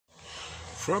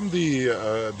From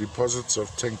the deposits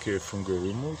of Tenke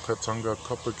Fungarumu, Katanga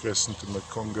Copper Crescent in the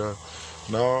Congo.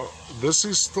 Now, this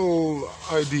is still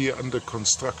ID under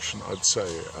construction, I'd say.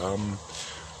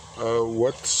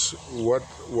 What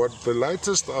the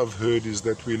latest I've heard is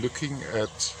that we're looking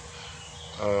at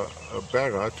a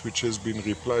barite which has been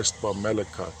replaced by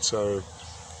malachite. So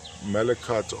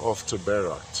malachite after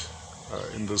barite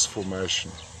in this formation.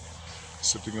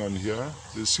 Sitting on here,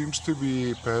 there seems to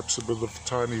be perhaps a bit of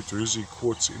tiny druzy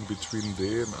quartz in between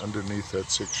there and underneath that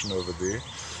section over there.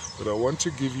 But I want to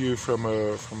give you from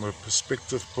a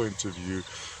perspective point of view.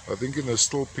 I think in the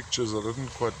still pictures I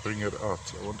didn't quite bring it out.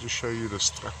 I want to show you the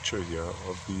structure here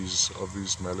of these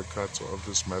malachites, or of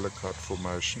this malachite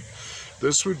formation.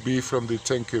 This would be from the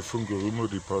Tenke Fungarumu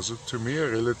deposit. To me, a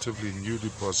relatively new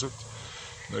deposit,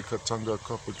 the Katanga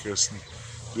Copper Crescent.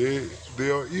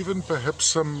 There are even perhaps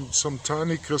some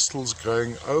tiny crystals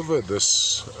growing over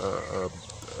this,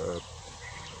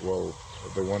 well,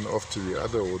 the one after the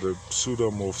other, or the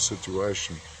pseudomorph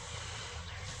situation.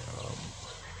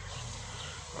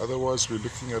 Otherwise, we're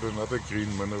looking at another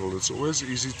green mineral. It's always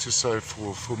easy to say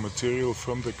for material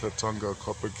from the Katanga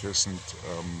Copper Crescent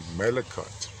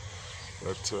malachite,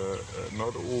 but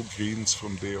not all greens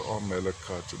from there are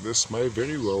malachite. And this may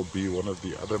very well be one of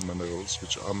the other minerals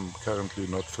which I'm currently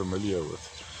not familiar with.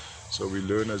 So we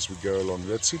learn as we go along.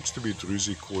 That seems to be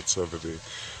druzy quartz over there.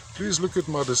 Please look at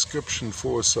my description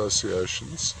for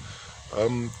associations.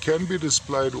 Can be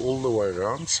displayed all the way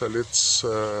around. So let's,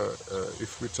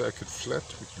 if we take it flat,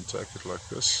 we can take it like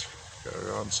this, go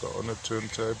around. So on a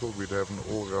turntable, we'd have an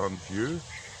all-round view.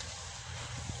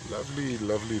 Lovely,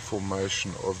 lovely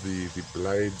formation of the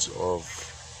blades of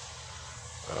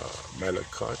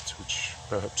malachite, which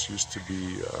perhaps used to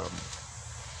be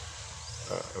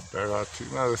a barite.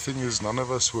 You know, the thing is, none of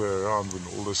us were around when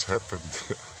all this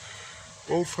happened.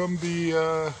 All from the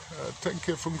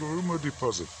Tenke Fungarumu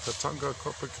deposit, Katanga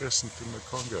Copper Crescent in the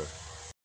Congo.